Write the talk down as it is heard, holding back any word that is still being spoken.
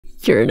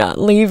You're not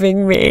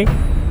leaving me.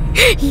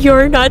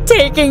 You're not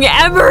taking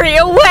Emery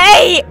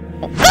away!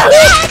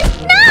 Dad,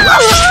 no!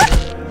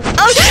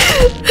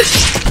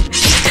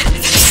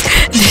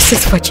 This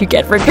is what you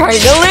get for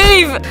trying to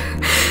leave!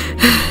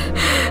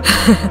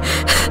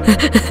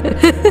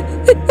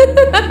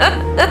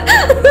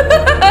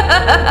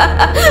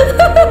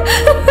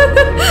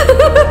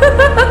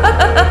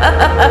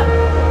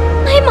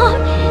 My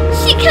mom,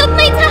 she killed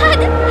my dad.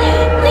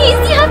 Please,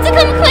 you have to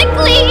come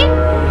quickly.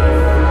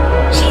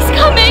 She's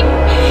coming.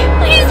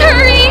 Please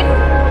hurry.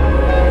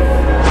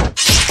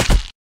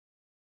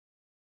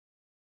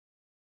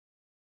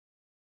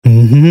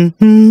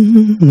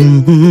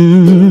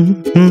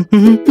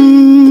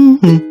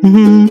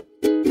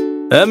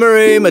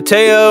 Emery,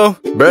 Mateo,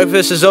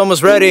 breakfast is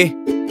almost ready.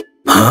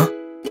 Huh?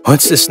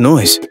 What's this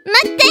noise?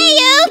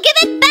 Mateo, give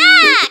it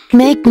back!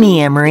 Make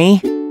me,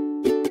 Emery.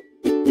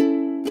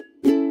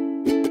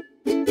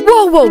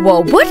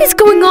 Whoa, what is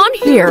going on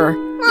here?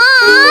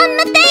 Mom,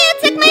 Mateo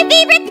took my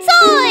favorite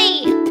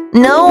toy!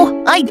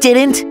 No, I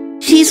didn't.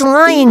 She's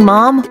lying,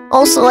 Mom.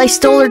 Also, I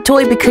stole her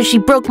toy because she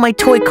broke my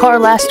toy car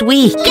last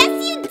week.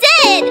 Yes, you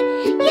did!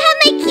 You have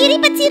my cutie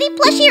patootie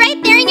plushie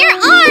right there in your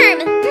arm!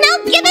 Now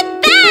give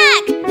it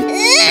back!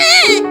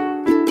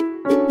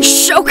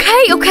 Shh,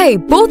 okay,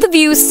 both of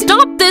you,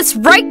 stop this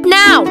right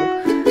now!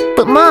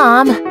 But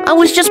Mom, I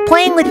was just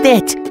playing with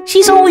it.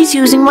 She's always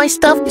using my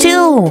stuff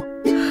too.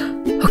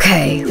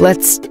 Okay,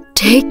 let's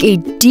take a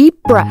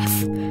deep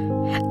breath.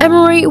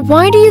 Emery,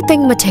 why do you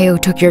think Mateo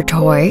took your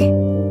toy?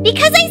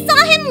 Because I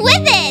saw him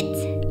with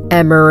it!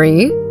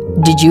 Emery,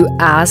 did you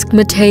ask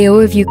Mateo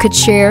if you could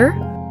share?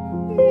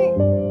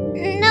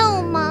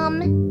 No,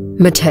 Mom.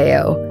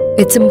 Mateo,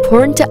 it's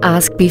important to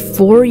ask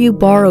before you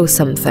borrow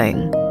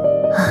something.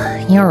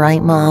 You're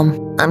right, Mom.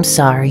 I'm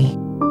sorry.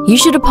 You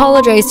should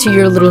apologize to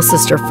your little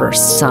sister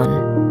first,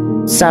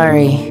 son.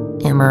 Sorry,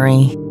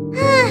 Emery.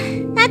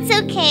 That's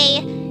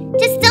okay.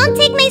 Just don't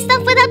take my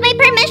stuff without my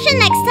permission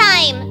next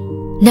time.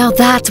 Now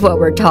that's what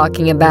we're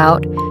talking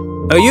about.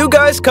 Are you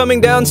guys coming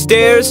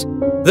downstairs?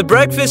 The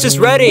breakfast is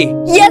ready.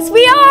 Yes,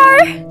 we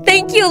are!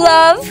 Thank you,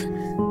 love.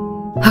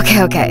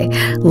 Okay.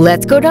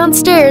 Let's go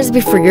downstairs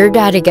before your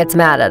daddy gets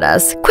mad at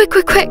us. Quick.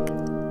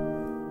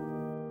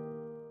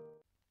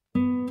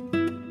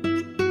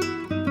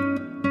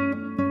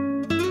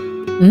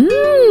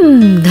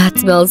 That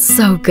smells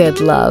so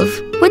good, love.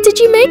 What did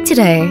you make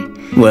today?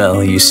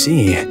 Well, you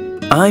see,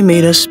 I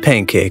made us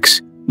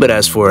pancakes. But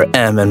as for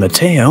Em and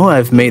Mateo,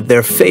 I've made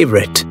their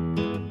favorite.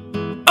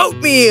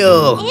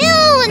 Oatmeal!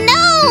 Ew,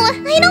 no!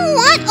 I don't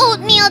want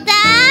oatmeal,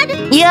 Dad!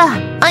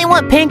 Yeah, I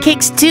want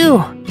pancakes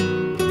too.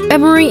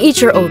 Emery, eat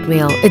your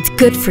oatmeal. It's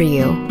good for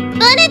you.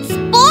 But it's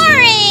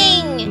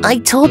boring! I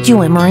told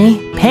you, Emery.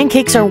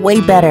 Pancakes are way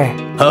better.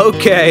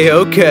 Okay.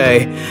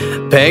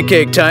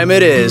 Pancake time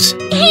it is.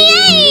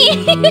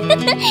 Yay!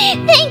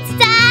 Thanks,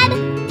 Dad!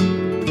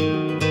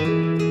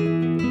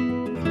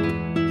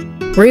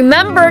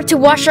 Remember to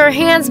wash our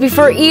hands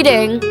before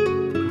eating.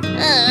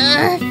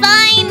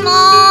 Fine,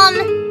 Mom.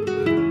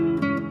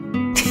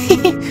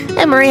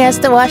 Emery has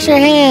to wash her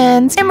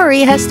hands.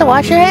 Emery has to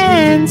wash her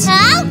hands.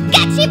 I'll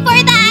get you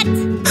for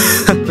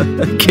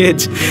that!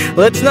 Kids,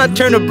 let's not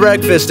turn a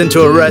breakfast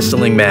into a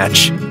wrestling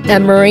match.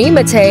 Emery,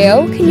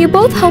 Mateo, can you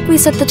both help me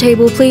set the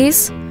table,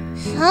 please?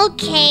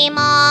 Okay,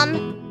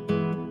 Mom.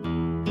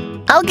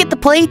 I'll get the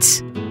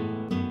plates.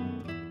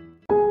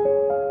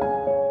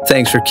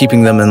 Thanks for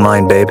keeping them in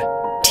line, babe.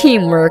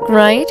 Teamwork,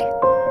 right?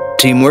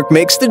 Teamwork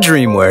makes the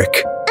dream work.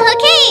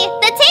 Okay,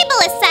 the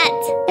table is set.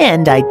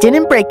 And I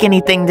didn't break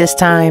anything this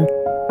time.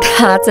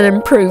 That's an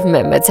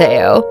improvement,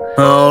 Mateo.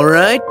 All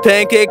right,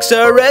 pancakes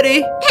are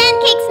ready.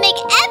 Pancakes make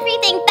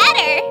everything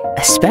better.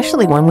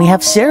 Especially when we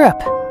have syrup.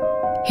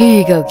 Here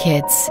you go,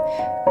 kids.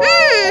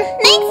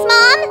 Thanks,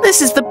 Mom.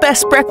 This is the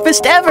best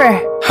breakfast ever.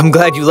 I'm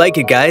glad you like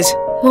it, guys.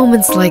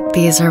 Moments like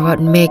these are what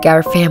make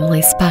our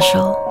family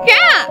special.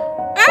 Yeah,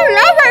 I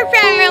love our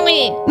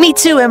family. Me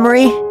too,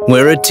 Emery.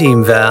 We're a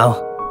team, Val.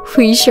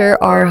 We sure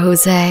are,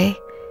 Jose.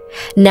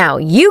 Now,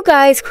 you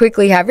guys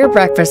quickly have your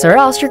breakfast or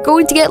else you're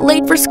going to get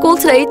late for school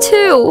today,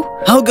 too.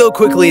 I'll go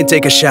quickly and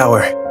take a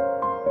shower.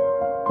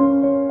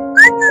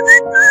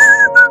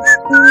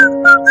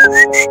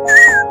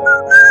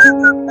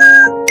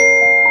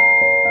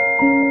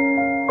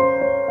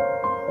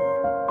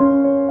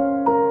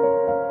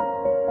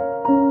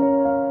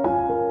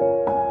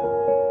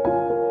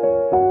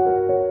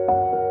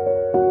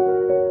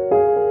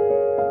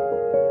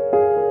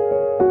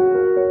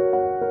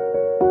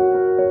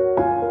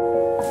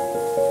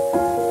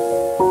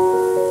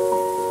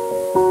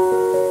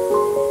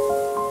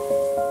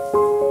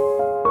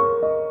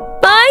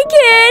 Bye,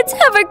 kids.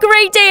 Have a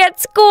great day at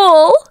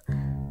school.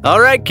 All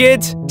right,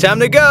 kids, time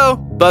to go.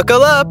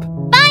 Buckle up.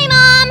 Bye,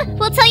 Mom.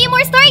 We'll tell you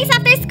more stories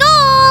after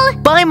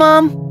school. Bye,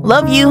 Mom.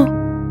 Love you.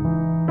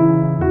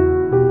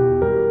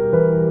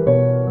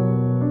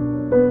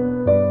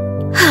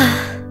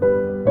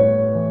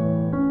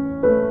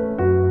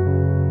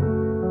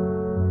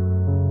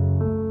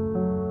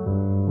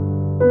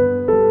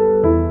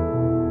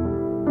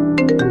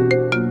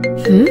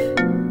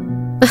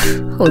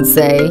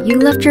 Jose, you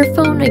left your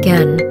phone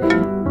again.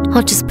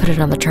 I'll just put it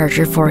on the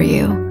charger for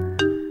you.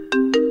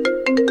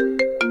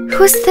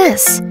 Who's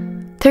this?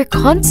 They're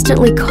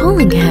constantly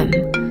calling him.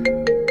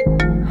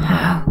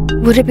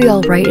 Would it be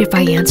alright if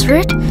I answer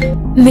it?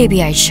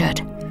 Maybe I should.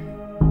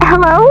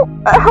 Hello?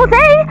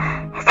 Jose?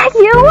 Is that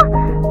you?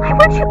 Why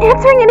weren't you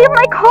answering any of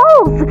my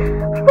calls?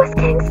 I was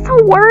getting so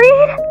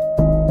worried.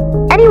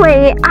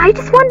 Anyway, I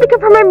just wanted to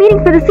confirm our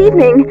meeting for this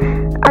evening.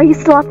 Are you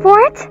still up for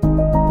it?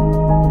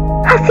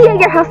 I'll see you at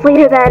your house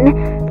later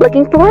then.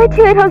 Looking forward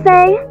to it,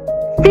 Jose.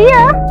 See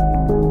ya!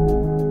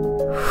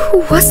 Who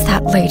was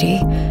that lady?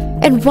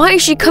 And why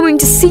is she coming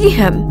to see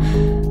him?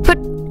 But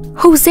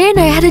Jose and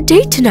I had a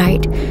date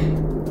tonight.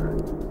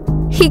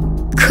 He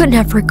couldn't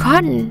have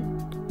forgotten.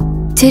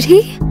 Did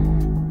he?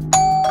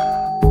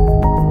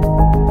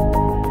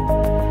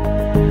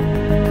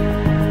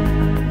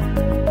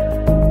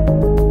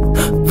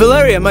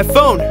 Valeria, my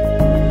phone!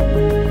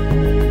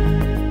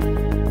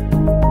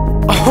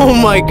 Oh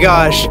my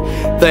gosh!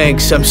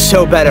 Thanks, I'm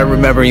so bad at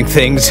remembering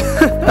things.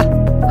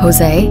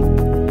 Jose?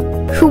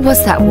 Who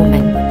was that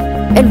woman?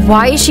 And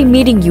why is she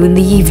meeting you in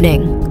the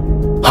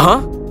evening? Huh?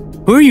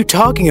 Who are you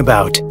talking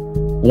about?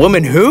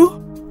 Woman who?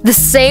 The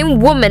same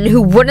woman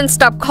who wouldn't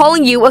stop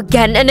calling you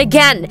again and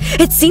again.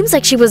 It seems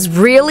like she was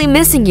really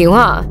missing you,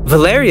 huh?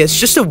 Valeria, it's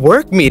just a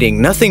work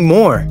meeting, nothing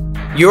more.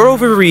 You're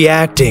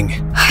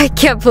overreacting. I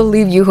can't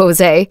believe you,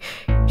 Jose.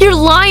 You're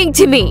lying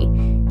to me.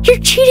 You're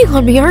cheating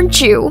on me,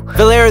 aren't you?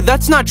 Valeria,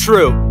 that's not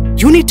true.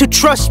 You need to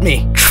trust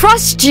me.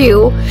 Trust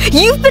you?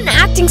 You've been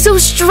acting so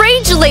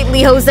strange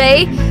lately,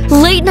 Jose.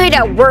 Late night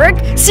at work,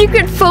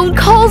 secret phone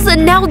calls,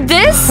 and now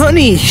this?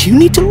 Honey, you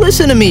need to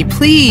listen to me,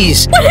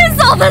 please. What is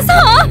all this,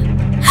 huh?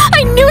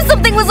 I knew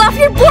something was off.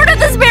 You're bored of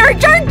this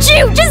marriage, aren't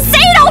you? Just say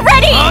it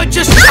already!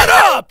 Just shut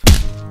up!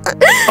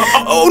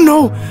 Oh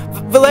no!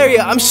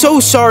 Valeria, I'm so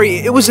sorry.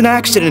 It was an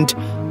accident.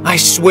 I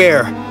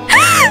swear.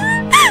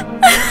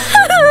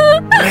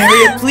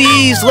 Valeria,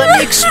 please, let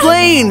me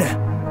explain.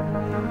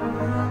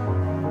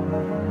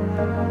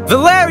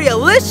 Valeria,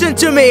 listen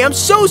to me. I'm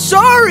so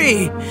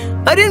sorry.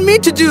 I didn't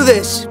mean to do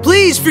this.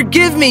 Please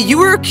forgive me. You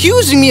were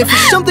accusing me of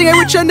something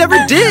which I never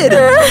did.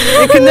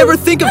 I could never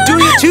think of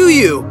doing it to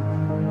you.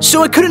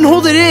 So I couldn't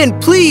hold it in.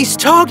 Please,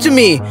 talk to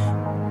me.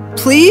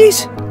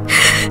 Please?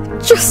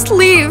 Just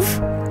leave.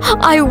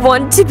 I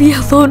want to be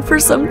alone for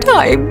some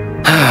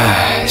time.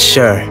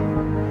 Sure.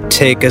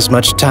 Take as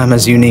much time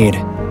as you need.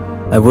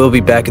 I will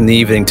be back in the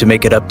evening to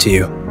make it up to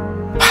you.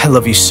 I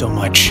love you so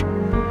much.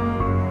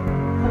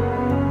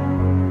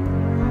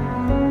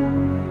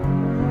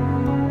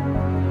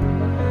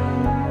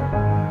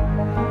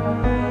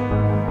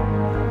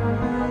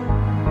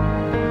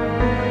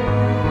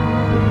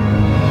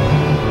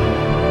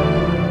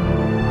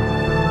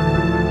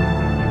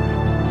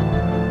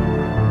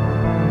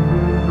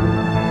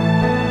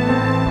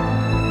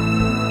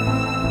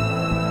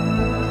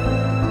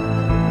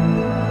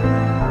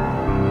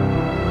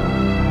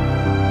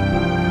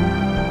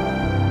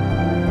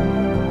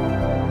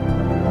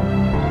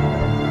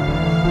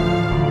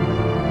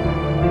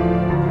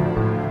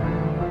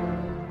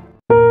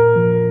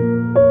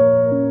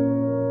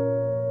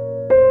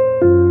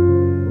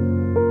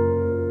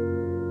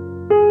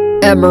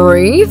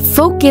 Emery,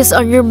 focus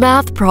on your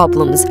math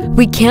problems.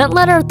 We can't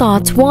let our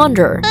thoughts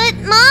wander. But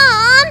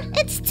Mom,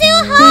 it's too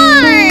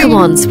hard! Come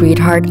on,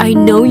 sweetheart. I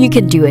know you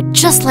can do it,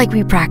 just like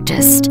we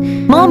practiced.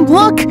 Mom,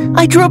 look!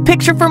 I drew a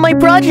picture for my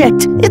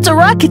project. It's a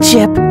rocket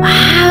ship.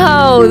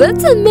 Wow,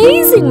 that's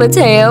amazing,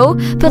 Mateo.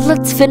 But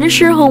let's finish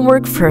your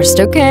homework first,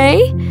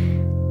 okay?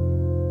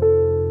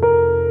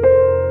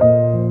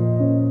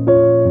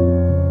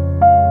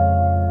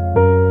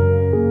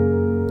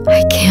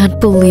 I can't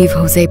believe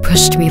Jose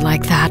pushed me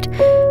like that.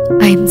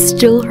 I'm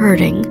still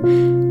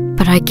hurting,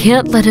 but I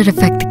can't let it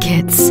affect the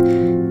kids.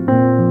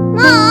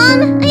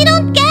 Mom, I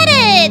don't get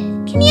it!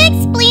 Can you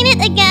explain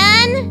it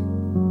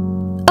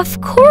again?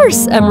 Of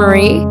course,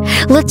 Emery.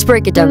 Let's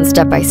break it down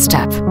step by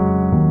step.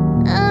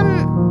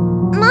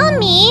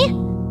 Mommy?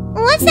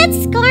 What's that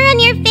scar on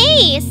your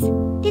face?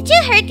 Did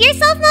you hurt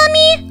yourself,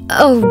 Mommy?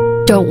 Oh,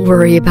 don't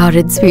worry about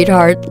it,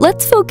 sweetheart.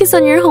 Let's focus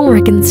on your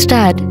homework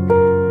instead.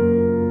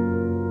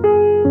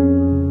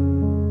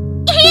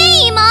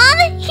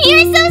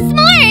 You're so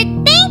smart!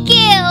 Thank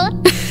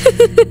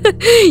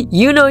you!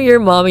 You know your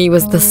mommy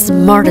was the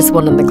smartest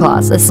one in the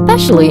class,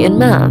 especially in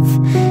math.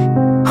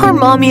 Our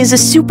mommy is a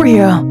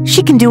superhero.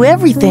 She can do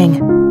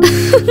everything.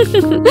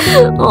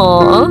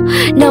 Aw,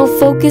 now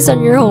focus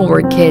on your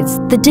homework, kids.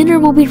 The dinner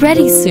will be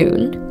ready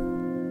soon.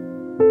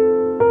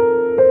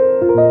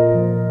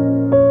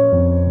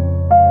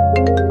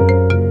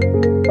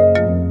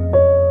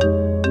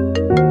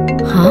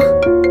 Huh?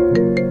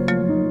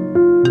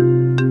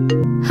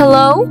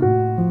 Hello?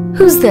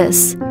 Who's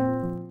this?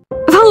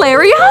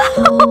 Valeria?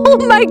 Oh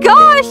my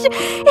gosh!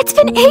 It's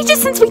been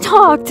ages since we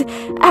talked.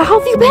 How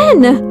have you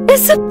been?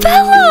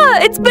 Isabella!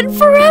 It's been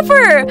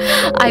forever!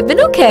 I've been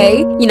okay.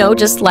 You know,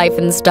 just life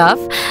and stuff.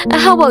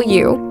 How about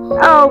you?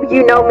 Oh,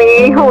 you know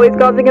me. Always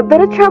causing a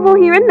bit of trouble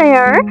here and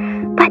there.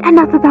 But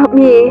enough about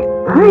me.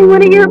 I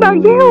want to hear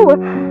about you.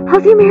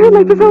 How's your married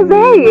life with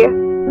Jose?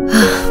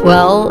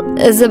 Well,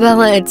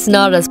 Isabella, it's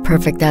not as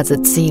perfect as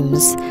it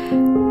seems.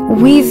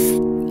 We've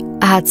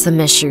had some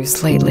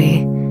issues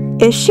lately.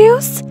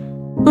 Issues?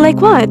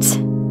 Like what?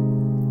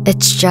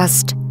 It's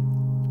just...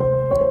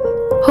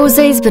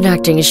 Jose's been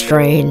acting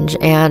strange,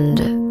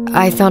 and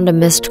I found a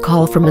missed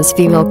call from his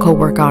female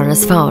coworker on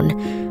his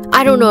phone.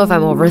 I don't know if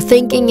I'm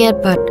overthinking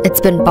it, but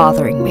it's been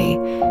bothering me.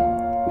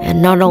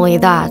 And not only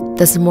that,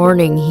 this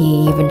morning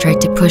he even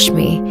tried to push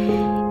me,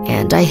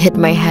 and I hit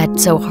my head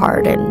so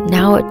hard, and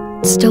now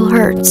it still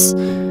hurts.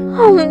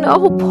 Oh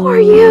no, poor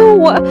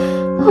you.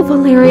 Oh,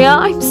 Valeria,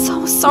 I'm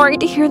so sorry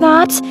to hear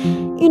that.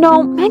 You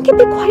know, men can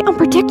be quite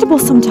unpredictable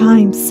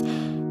sometimes.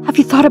 Have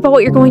you thought about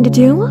what you're going to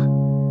do?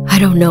 I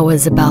don't know,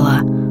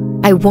 Isabella.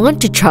 I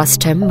want to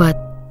trust him,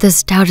 but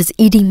this doubt is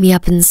eating me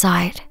up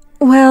inside.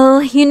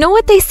 Well, you know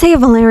what they say,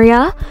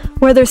 Valeria.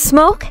 Where there's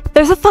smoke,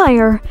 there's a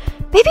fire.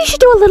 Maybe you should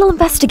do a little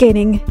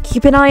investigating.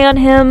 Keep an eye on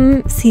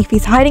him, see if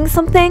he's hiding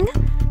something.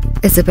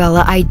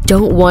 Isabella, I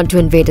don't want to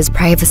invade his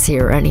privacy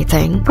or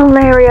anything.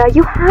 Valeria,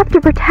 you have to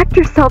protect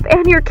yourself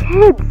and your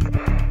kids.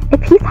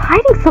 If he's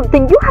hiding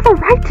something, you have a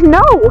right to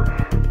know.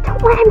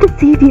 Don't let him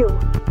deceive you.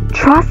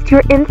 Trust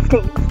your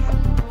instincts.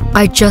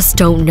 I just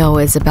don't know,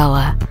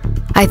 Isabella.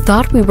 I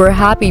thought we were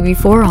happy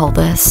before all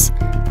this.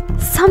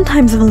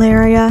 Sometimes,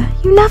 Valeria,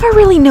 you never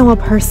really know a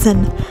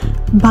person.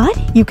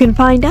 But you can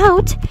find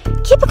out.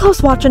 Keep a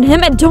close watch on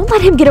him and don't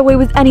let him get away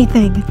with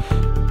anything.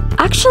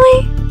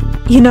 Actually,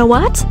 you know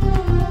what?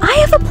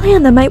 I have a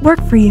plan that might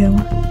work for you.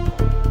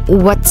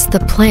 What's the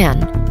plan?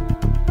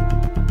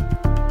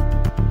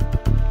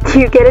 Do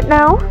you get it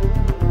now?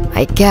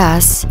 I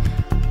guess.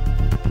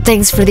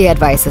 Thanks for the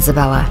advice,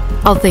 Isabella.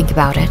 I'll think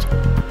about it.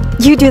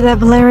 You do that,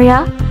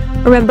 Valeria.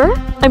 Remember,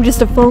 I'm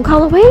just a phone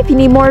call away if you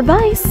need more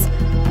advice.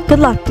 Good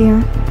luck,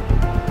 dear.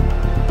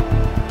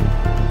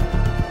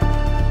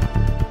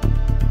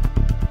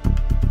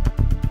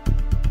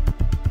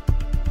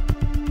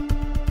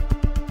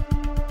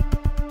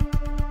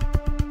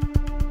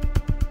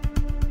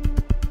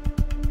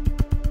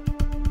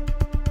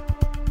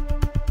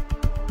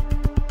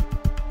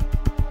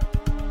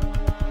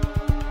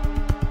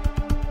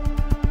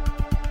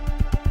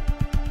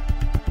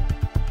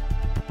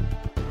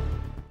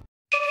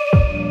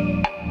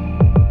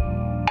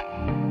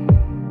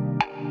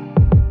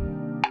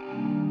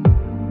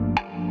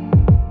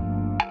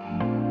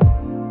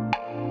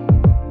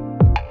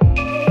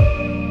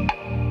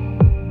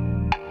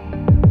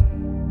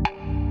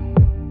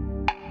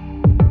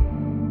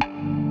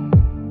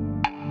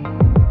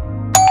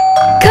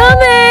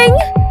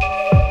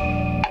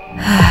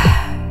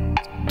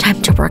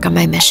 Time to work on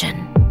my mission.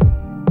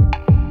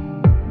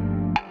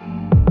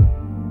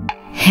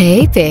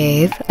 Hey,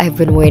 babe. I've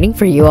been waiting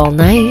for you all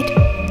night.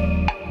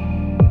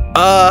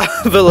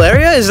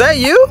 Valeria, is that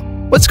you?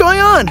 What's going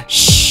on?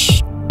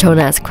 Shh. Don't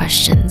ask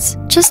questions.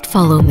 Just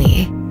follow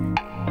me.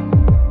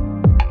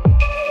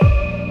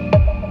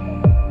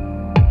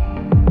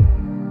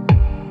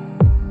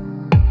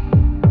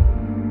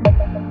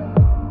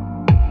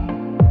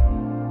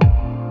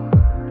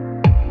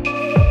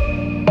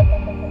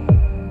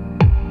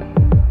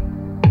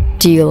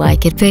 Do you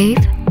like it, babe?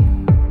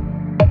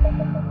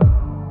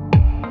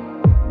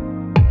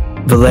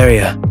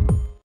 Valeria,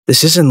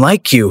 this isn't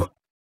like you.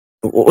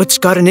 What's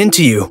gotten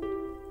into you?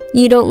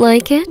 You don't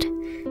like it?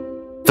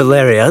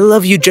 Valeria, I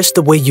love you just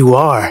the way you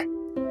are.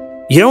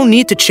 You don't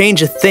need to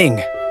change a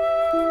thing.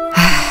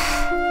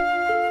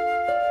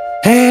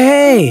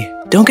 Hey,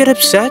 don't get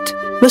upset.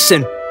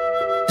 Listen,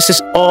 this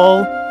is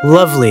all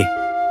lovely.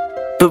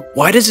 But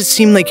why does it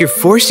seem like you're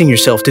forcing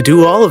yourself to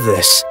do all of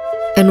this?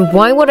 And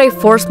why would I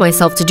force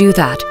myself to do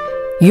that?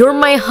 You're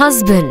my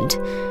husband.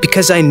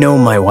 Because I know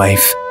my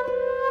wife.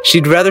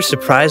 She'd rather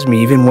surprise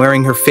me even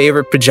wearing her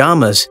favorite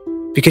pajamas,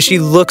 because she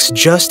looks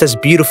just as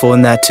beautiful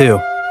in that too.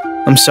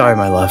 I'm sorry,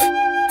 my love,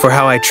 for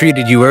how I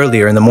treated you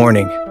earlier in the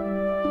morning.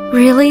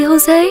 Really,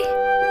 Jose?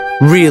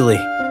 Really.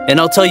 And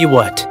I'll tell you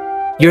what,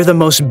 you're the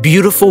most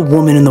beautiful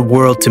woman in the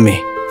world to me.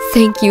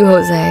 Thank you,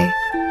 Jose.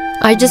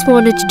 I just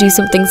wanted to do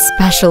something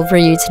special for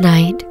you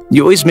tonight.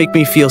 You always make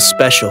me feel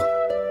special,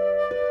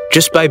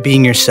 just by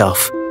being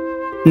yourself.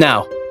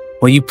 Now,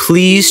 will you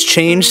please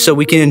change so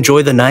we can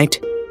enjoy the night?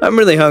 I'm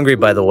really hungry,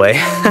 by the way.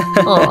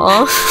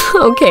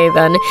 Aw, okay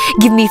then.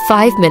 Give me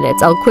 5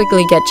 minutes. I'll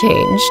quickly get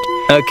changed.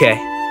 Okay,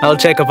 I'll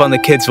check up on the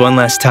kids one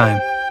last time.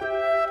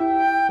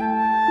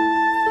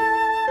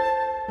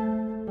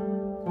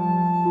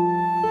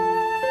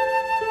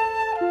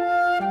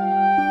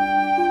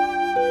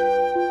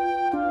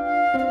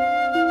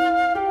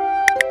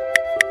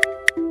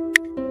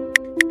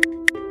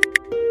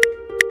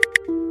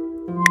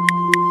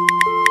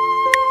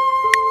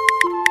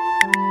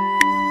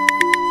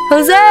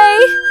 Jose!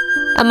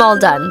 I'm all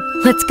done.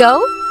 Let's go?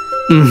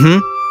 Mm-hmm.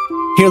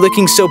 You're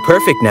looking so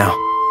perfect now.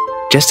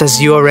 Just as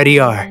you already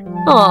are.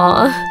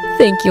 Aw,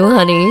 thank you,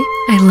 honey.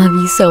 I love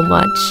you so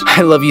much.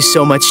 I love you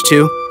so much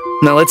too.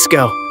 Now let's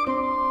go.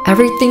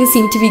 Everything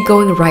seemed to be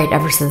going right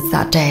ever since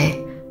that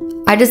day.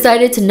 I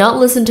decided to not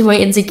listen to my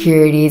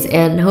insecurities,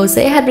 and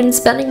Jose had been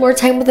spending more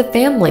time with the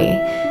family.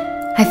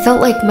 I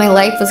felt like my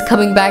life was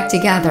coming back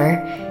together,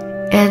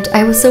 and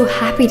I was so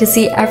happy to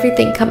see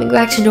everything coming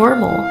back to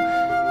normal.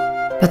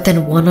 But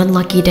then one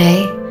unlucky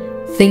day,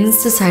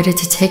 things decided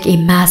to take a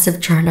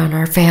massive turn on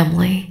our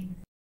family.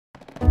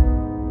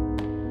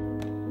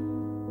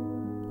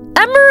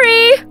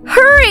 Emery!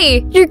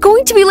 Hurry! You're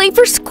going to be late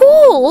for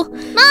school!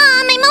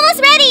 Mom, I'm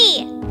almost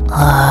ready!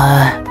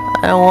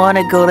 I don't want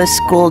to go to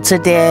school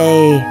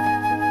today.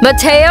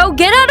 Mateo,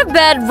 get out of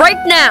bed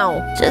right now!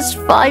 Just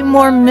 5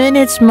 more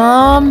minutes,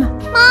 Mom.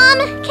 Mom,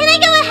 can I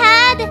go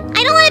ahead?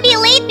 I don't want to be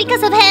late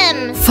because of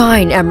him.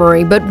 Fine,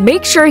 Emery, but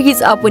make sure he's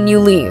up when you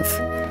leave.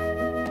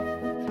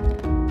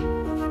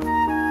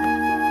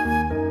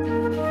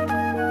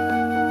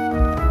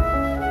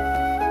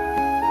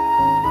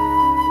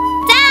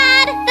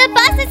 Dad, the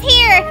bus is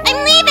here. I'm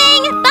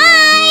leaving.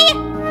 Bye!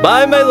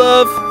 Bye, my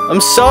love. I'm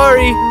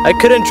sorry. I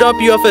couldn't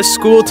drop you off at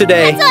school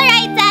today. It's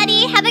alright,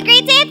 Daddy. Have a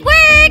great day at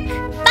work.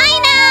 Bye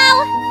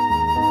now.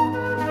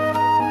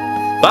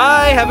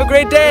 Bye. Have a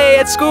great day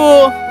at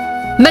school.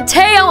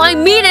 Mateo, I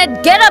mean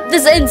it! Get up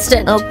this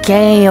instant!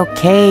 Okay,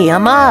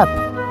 I'm up.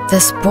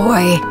 This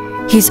boy,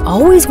 he's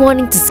always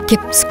wanting to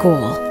skip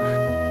school.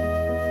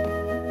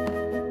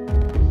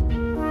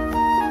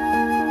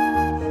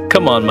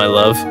 Come on, my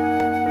love.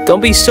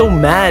 Don't be so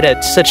mad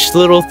at such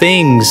little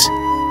things.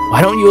 Why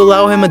don't you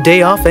allow him a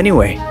day off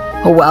anyway?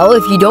 Well,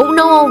 if you don't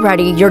know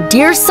already, your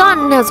dear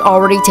son has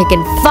already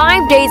taken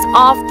 5 days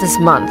off this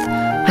month.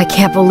 I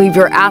can't believe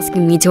you're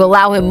asking me to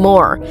allow him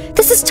more.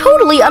 This is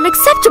totally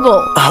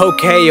unacceptable.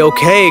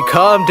 Okay,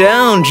 calm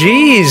down,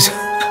 jeez.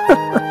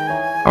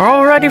 We're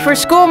all ready for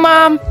school,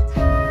 Mom.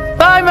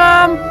 Bye,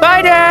 Mom.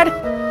 Bye, Dad.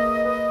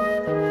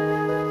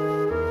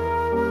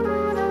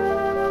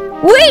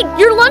 Wait,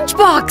 your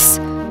lunchbox!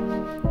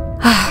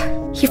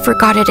 He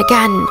forgot it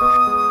again.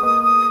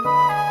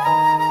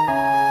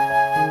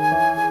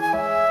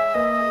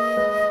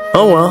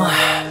 Oh well,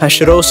 I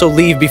should also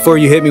leave before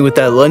you hit me with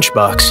that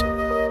lunchbox.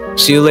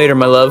 See you later,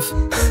 my love.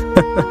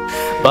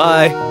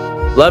 Bye.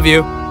 Love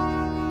you.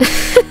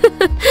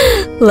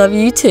 Love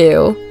you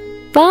too.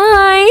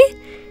 Bye.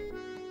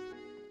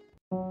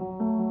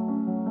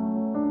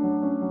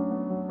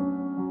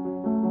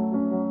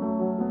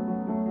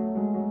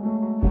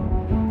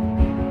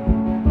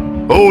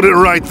 Hold it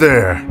right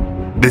there.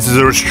 This is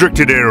a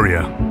restricted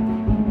area.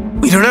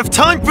 We don't have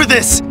time for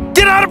this!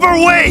 Get out of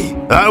our way!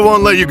 I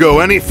won't let you go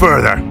any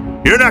further.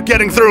 You're not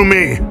getting through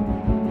me.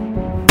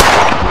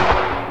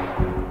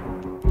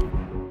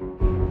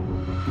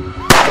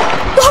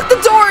 Lock the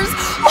doors!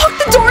 Lock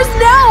the doors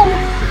now!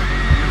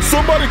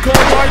 Somebody call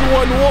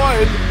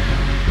 911.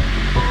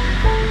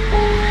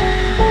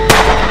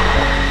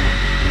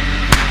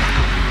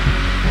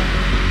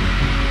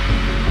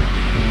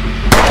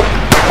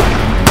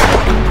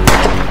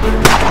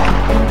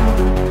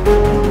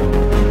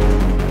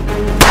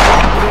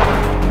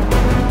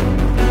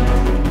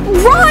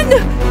 Run!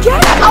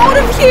 Get out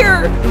of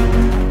here!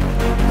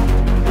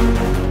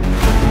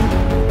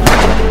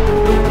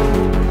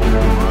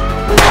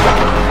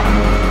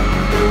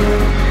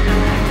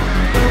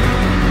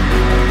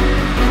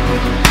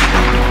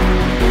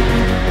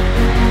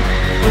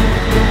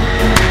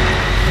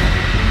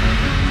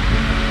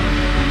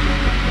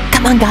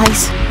 Come on,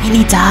 guys. We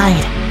need to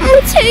hide.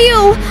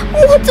 Mateo,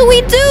 what do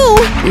we do?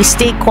 We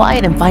stay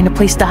quiet and find a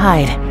place to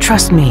hide.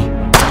 Trust me.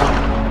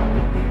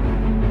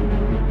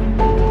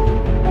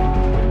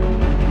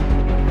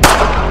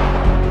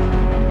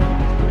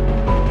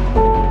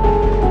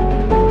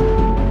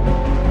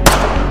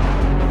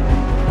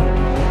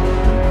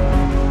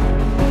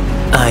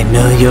 I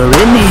know you're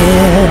in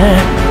here.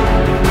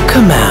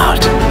 Come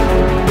out,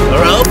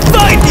 or I'll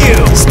find you!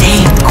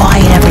 Stay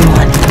quiet,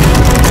 everyone.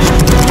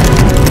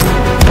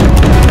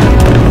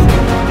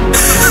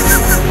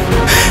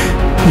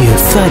 You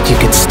thought you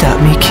could stop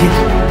me, kid?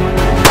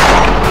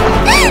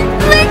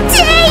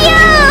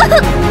 Mateo!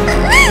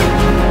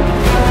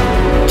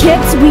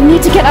 Kids, we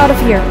need to get out of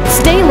here.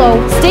 Stay low,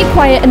 stay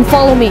quiet, and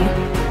follow me.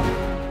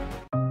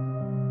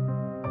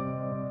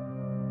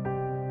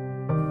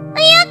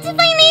 I have to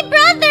find my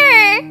brother!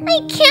 I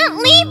can't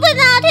leave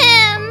without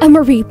him!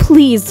 Emery,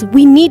 please,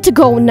 we need to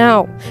go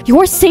now.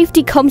 Your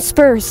safety comes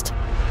first.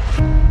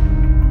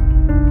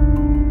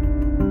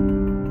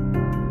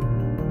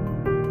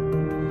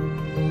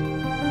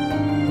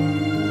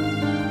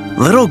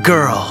 Little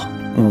girl,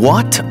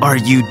 what are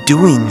you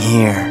doing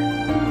here?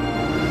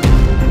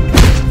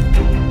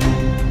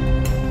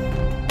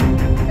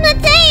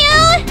 Mateo!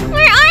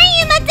 Where are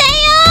you,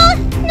 Mateo?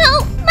 No,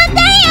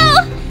 Mateo!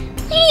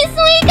 Please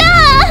wake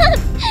up!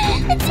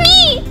 It's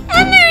me,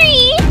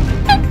 Emery!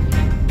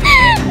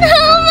 No,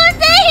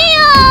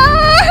 Mateo!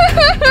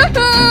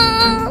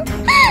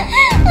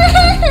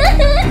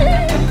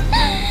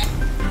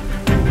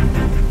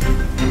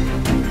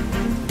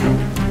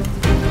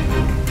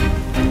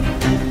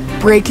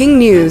 Breaking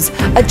news!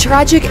 A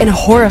tragic and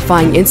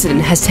horrifying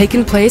incident has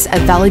taken place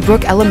at Valley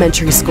Brook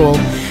Elementary School.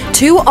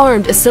 2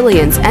 armed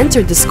assailants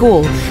entered the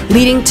school,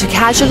 leading to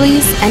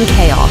casualties and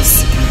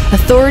chaos.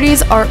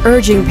 Authorities are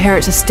urging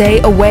parents to stay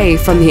away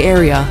from the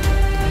area.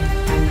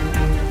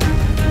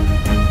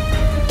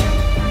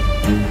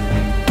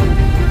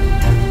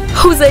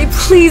 Jose,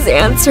 please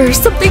answer.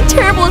 Something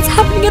terrible is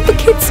happening at the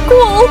kids'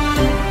 school.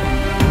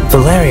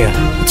 Valeria,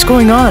 what's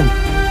going on?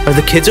 Are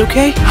the kids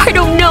okay? I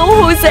don't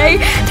know, Jose.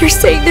 They're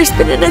saying there's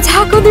been an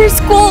attack on their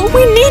school.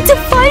 We need to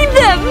find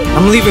them.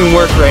 I'm leaving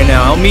work right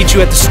now. I'll meet you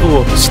at the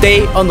school.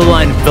 Stay on the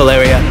line,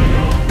 Valeria.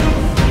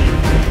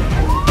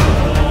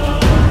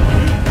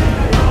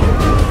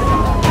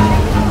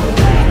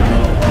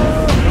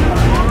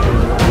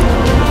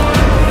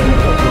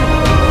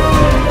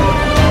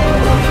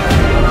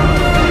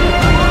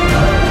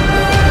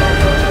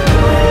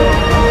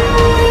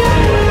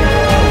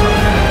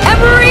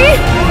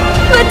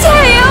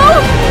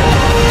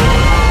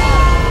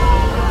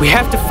 We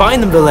have to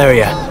find them,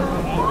 Valeria.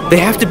 They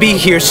have to be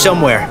here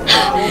somewhere.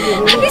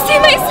 Have you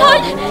seen my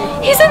son?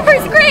 He's in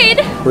 1st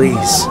grade.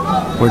 Please,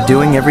 we're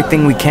doing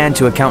everything we can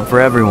to account for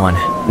everyone.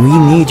 We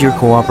need your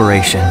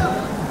cooperation.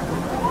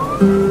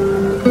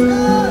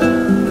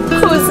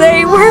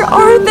 Jose, where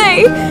are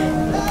they?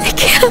 They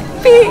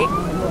can't be.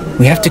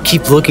 We have to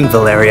keep looking,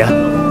 Valeria.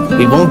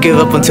 We won't give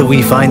up until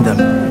we find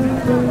them.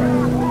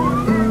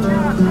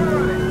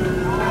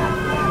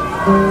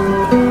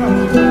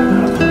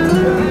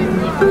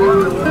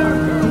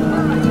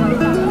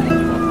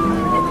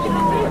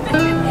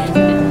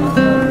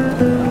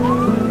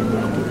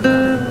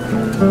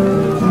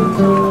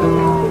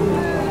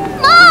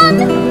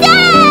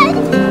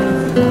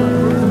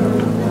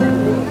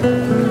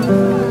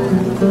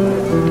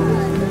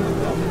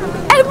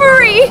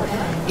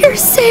 You're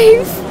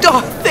safe.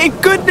 Oh,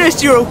 thank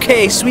goodness you're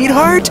okay,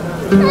 sweetheart. I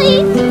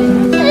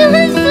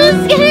was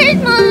so scared,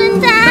 Mom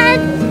and Dad.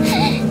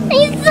 I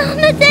saw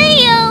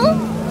Mateo.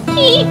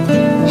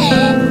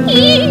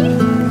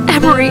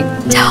 Emery,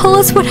 tell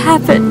us what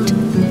happened.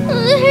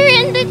 We were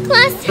in the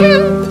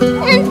classroom,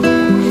 and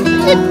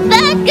the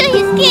bad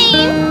guys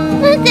came.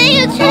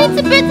 Mateo tried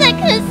to protect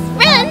his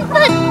friend,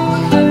 but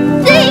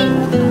they...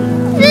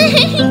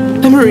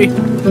 Emery,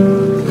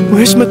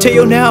 where's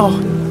Mateo now?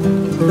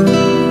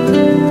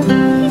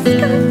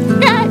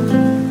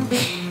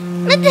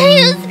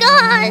 Mateo's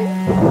gone!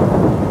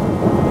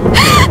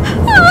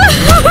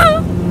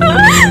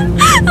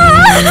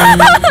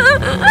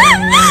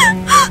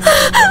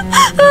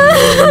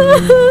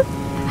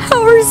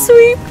 Our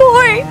sweet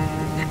boy!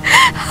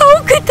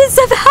 How could this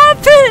have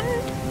happened?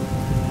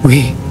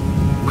 We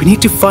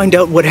need to find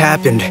out what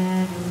happened.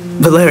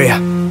 Valeria,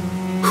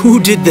 who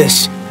did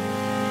this?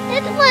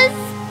 It was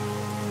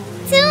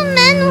 2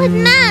 men with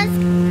masks.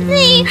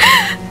 They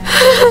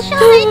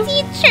shot my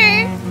teacher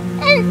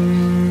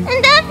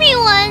and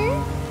everyone.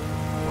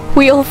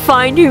 We'll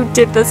find who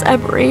did this,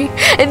 Emery,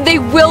 and they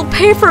will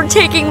pay for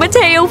taking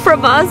Mateo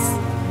from us.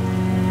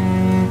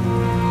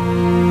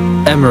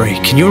 Emery,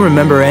 can you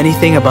remember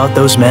anything about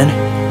those men?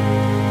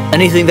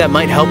 Anything that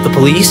might help the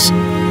police? I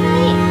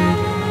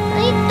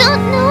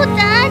don't know,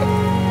 Dad.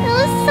 It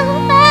was so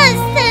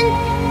fast and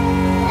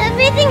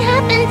everything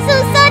happened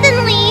so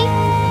suddenly.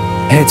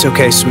 It's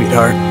okay,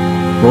 sweetheart.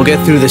 We'll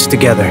get through this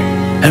together.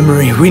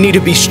 Emery, we need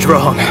to be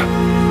strong.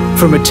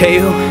 For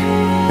Mateo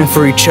and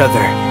for each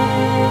other.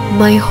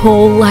 My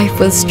whole life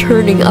was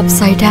turning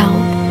upside down.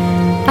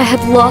 I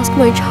had lost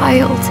my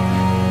child,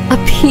 a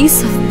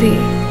piece of me.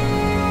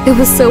 It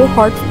was so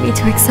hard for me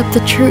to accept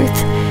the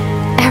truth.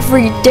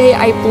 Every day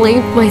I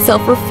blamed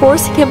myself for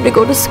forcing him to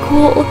go to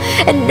school,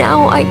 and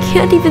now I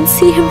can't even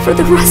see him for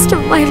the rest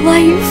of my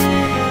life.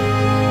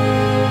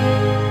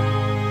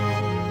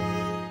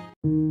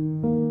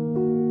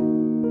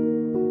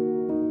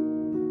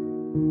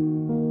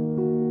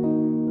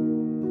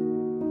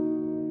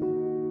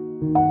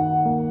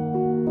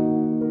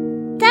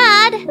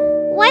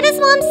 Why does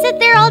Mom sit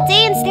there all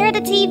day and stare at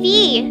the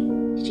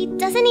TV? She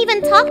doesn't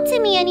even talk to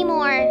me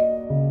anymore.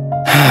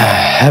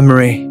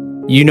 Emery,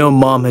 you know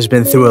Mom has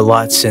been through a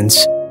lot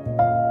since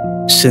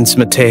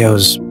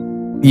Mateo's,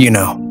 you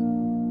know.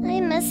 I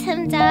miss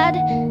him, Dad.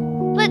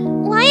 But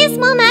why is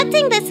Mom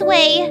acting this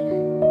way?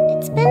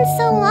 It's been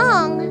so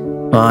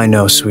long. I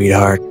know,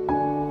 sweetheart.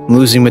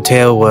 Losing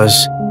Mateo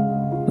was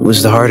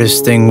the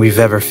hardest thing we've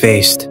ever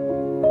faced.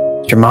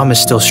 Your mom is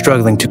still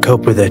struggling to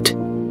cope with it.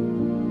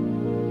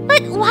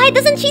 But why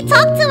doesn't she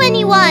talk to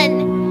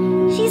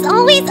anyone? She's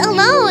always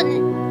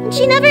alone. And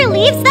she never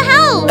leaves the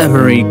house.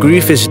 Emery,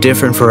 grief is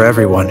different for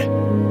everyone.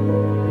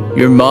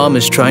 Your mom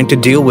is trying to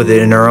deal with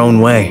it in her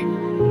own way.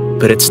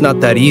 But it's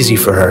not that easy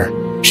for her.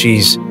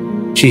 She's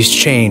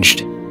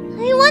changed.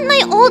 I want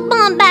my old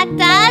mom back,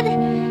 Dad.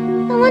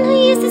 The one who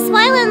used to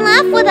smile and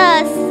laugh with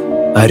us.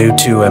 I do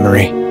too,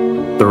 Emery.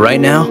 But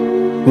right now,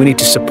 we need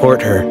to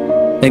support her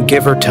and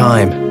give her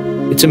time.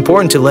 It's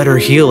important to let her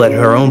heal at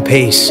her own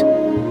pace.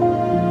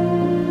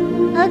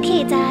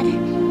 Okay, Dad.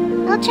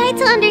 I'll try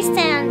to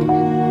understand.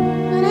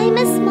 But I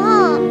miss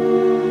Mom.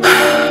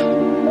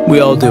 We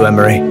all do,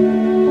 Emery.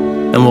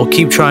 And we'll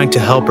keep trying to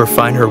help her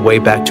find her way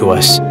back to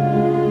us.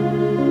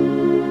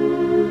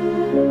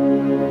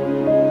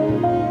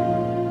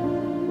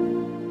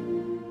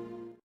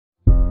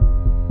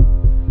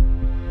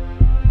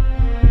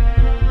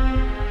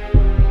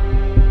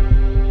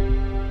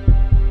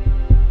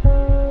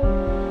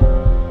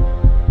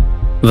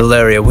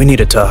 Valeria, we need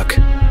to talk.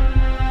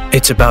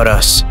 It's about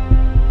us.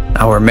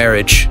 Our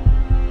marriage.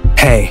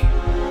 Hey,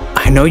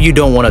 I know you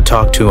don't want to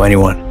talk to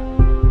anyone,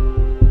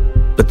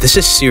 but this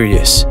is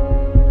serious.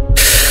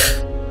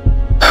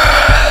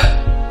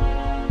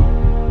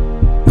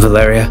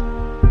 Valeria,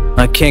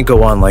 I can't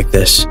go on like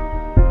this.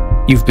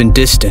 You've been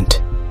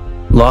distant,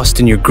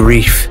 lost in your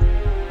grief.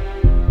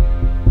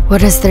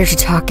 What is there to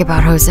talk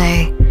about,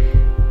 Jose?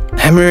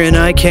 Emery and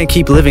I can't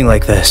keep living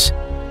like this.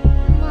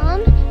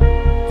 Mom?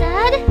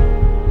 Dad?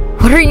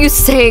 What are you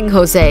saying,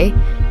 Jose?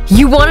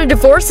 You want a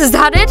divorce, is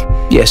that it?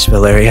 Yes,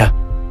 Valeria.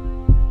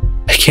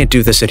 I can't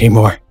do this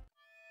anymore.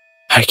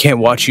 I can't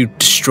watch you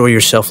destroy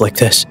yourself like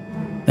this.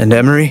 And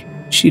Emery,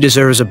 she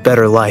deserves a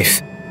better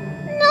life.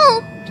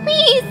 No,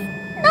 please,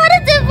 not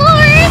a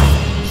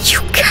divorce!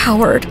 You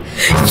coward!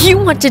 You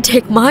want to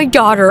take my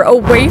daughter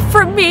away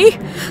from me?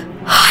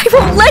 I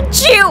won't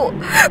let you!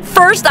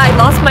 First I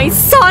lost my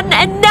son,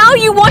 and now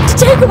you want to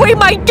take away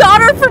my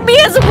daughter from me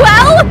as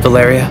well?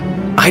 Valeria,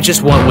 I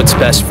just want what's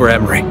best for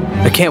Emery.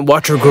 I can't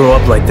watch her grow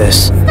up like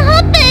this.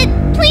 Stop it,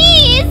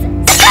 please!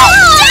 How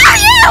dare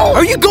you!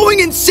 Are you going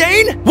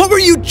insane? What were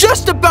you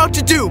just about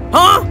to do,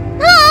 huh?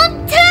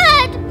 Mom,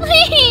 Dad,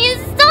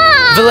 please,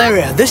 stop!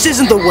 Valeria, this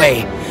isn't the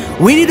way.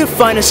 We need to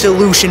find a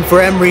solution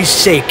for Emery's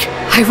sake.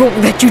 I won't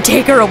let you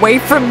take her away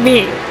from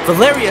me.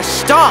 Valeria,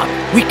 stop!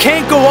 We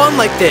can't go on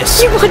like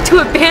this. You want to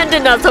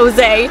abandon us,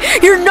 Jose.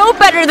 You're no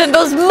better than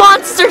those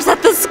monsters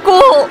at the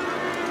school.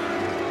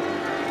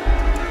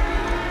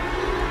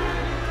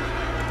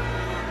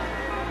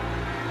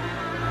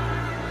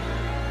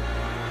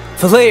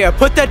 Valeria,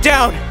 put that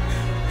down!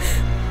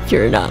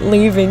 You're not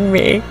leaving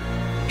me.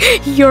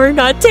 You're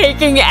not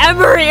taking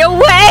Emery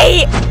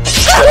away!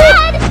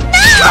 Dad,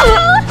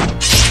 no!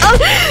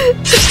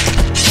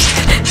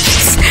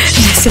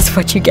 This is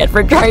what you get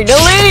for trying to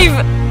leave!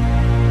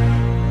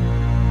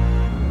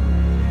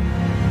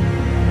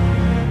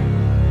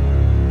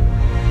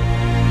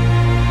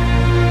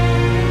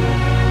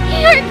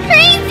 You're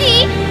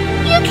crazy!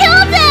 You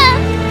killed him!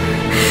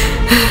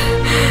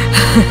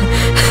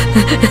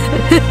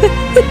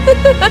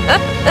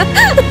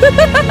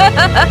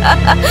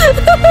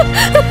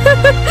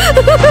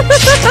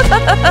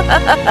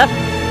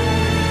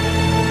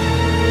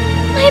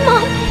 My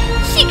mom,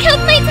 she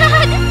killed my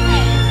dad!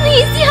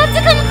 Please, you have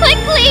to come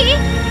quickly!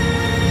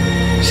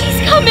 She's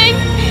coming!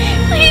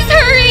 Please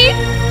hurry!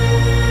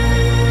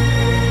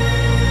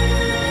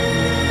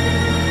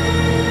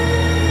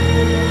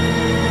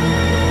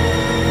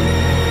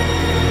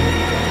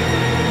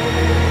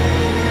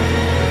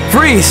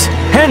 Freeze!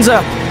 Hands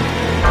up!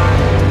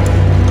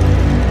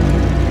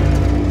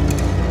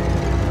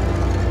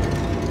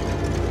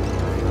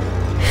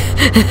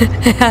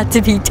 It had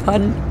to be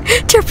done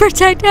to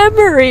protect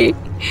Emery.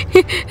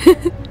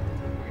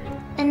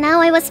 And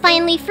now I was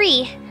finally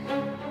free.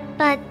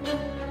 But,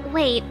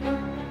 wait,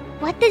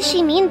 what did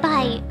she mean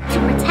by to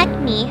protect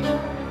me?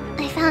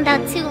 I found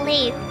out too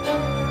late.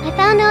 I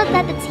found out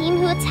that the team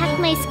who attacked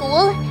my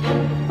school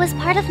was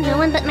part of no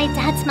one but my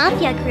dad's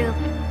mafia group.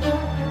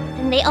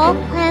 And they all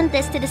planned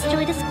this to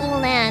destroy the school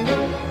land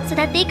so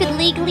that they could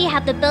legally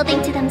have the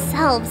building to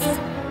themselves.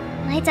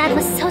 My dad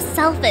was so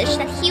selfish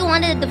that he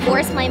wanted to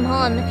divorce my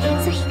mom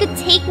so he could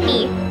take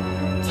me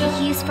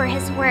to use for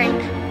his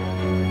work.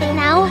 But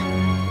now,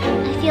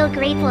 I feel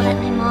grateful that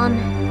my mom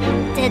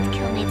did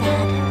kill my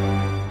dad.